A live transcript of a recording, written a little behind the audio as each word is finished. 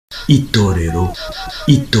Itorero,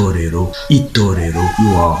 Itorero, Itorero. You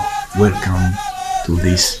are welcome to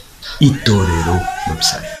this Itorero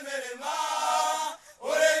website.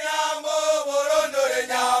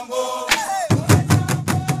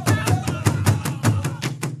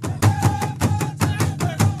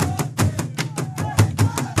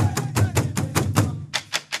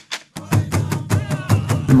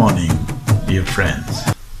 Good morning, dear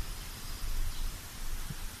friends.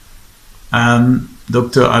 I'm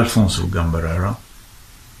Dr. Alfonso Gambarara,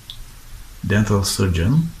 dental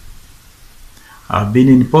surgeon. I've been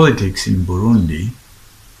in politics in Burundi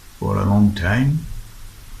for a long time,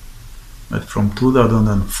 but from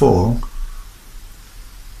 2004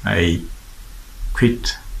 I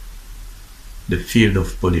quit the field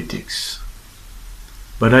of politics.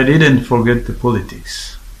 But I didn't forget the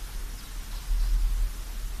politics.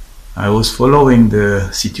 I was following the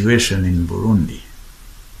situation in Burundi,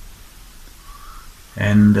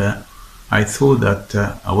 and I thought that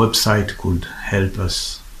a website could help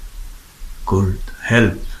us, could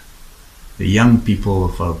help the young people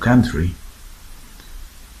of our country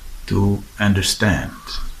to understand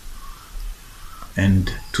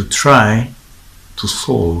and to try to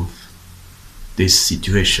solve this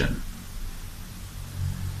situation.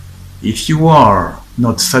 If you are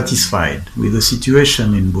not satisfied with the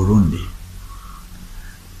situation in Burundi,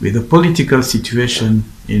 with the political situation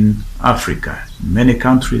in Africa, many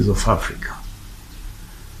countries of Africa,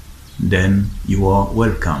 then you are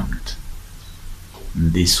welcomed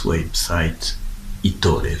in this website,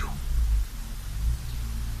 Itorero.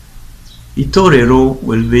 Itorero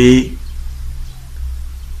will be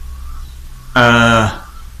a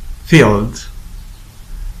field,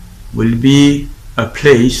 will be a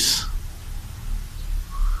place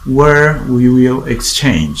where we will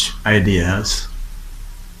exchange ideas.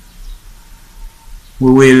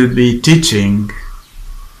 We will be teaching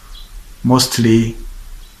mostly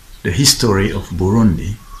the history of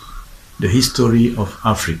Burundi, the history of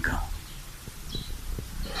Africa.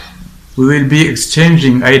 We will be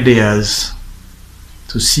exchanging ideas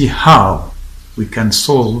to see how we can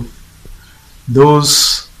solve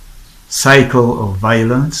those cycles of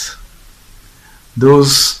violence,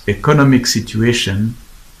 those economic situations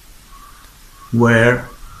where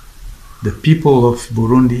the people of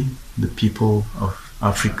Burundi, the people of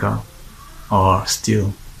Africa are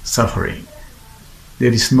still suffering.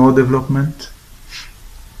 There is no development,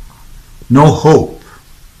 no hope,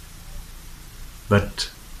 but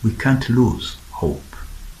we can't lose hope.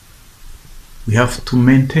 We have to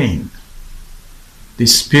maintain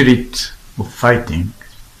this spirit of fighting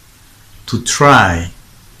to try,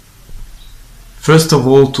 first of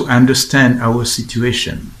all, to understand our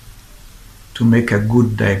situation, to make a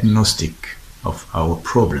good diagnostic of our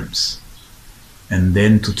problems, and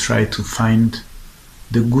then to try to find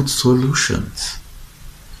the good solutions,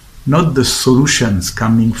 not the solutions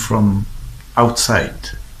coming from outside,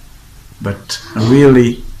 but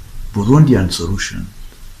really Burundian solutions,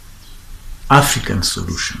 African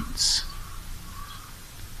solutions.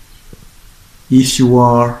 If you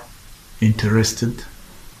are interested,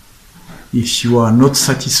 if you are not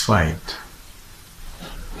satisfied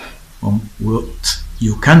on what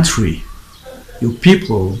your country, your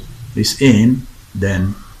people is in,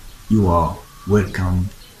 then you are welcome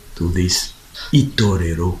to this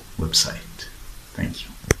Itorero website. Thank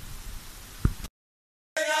you.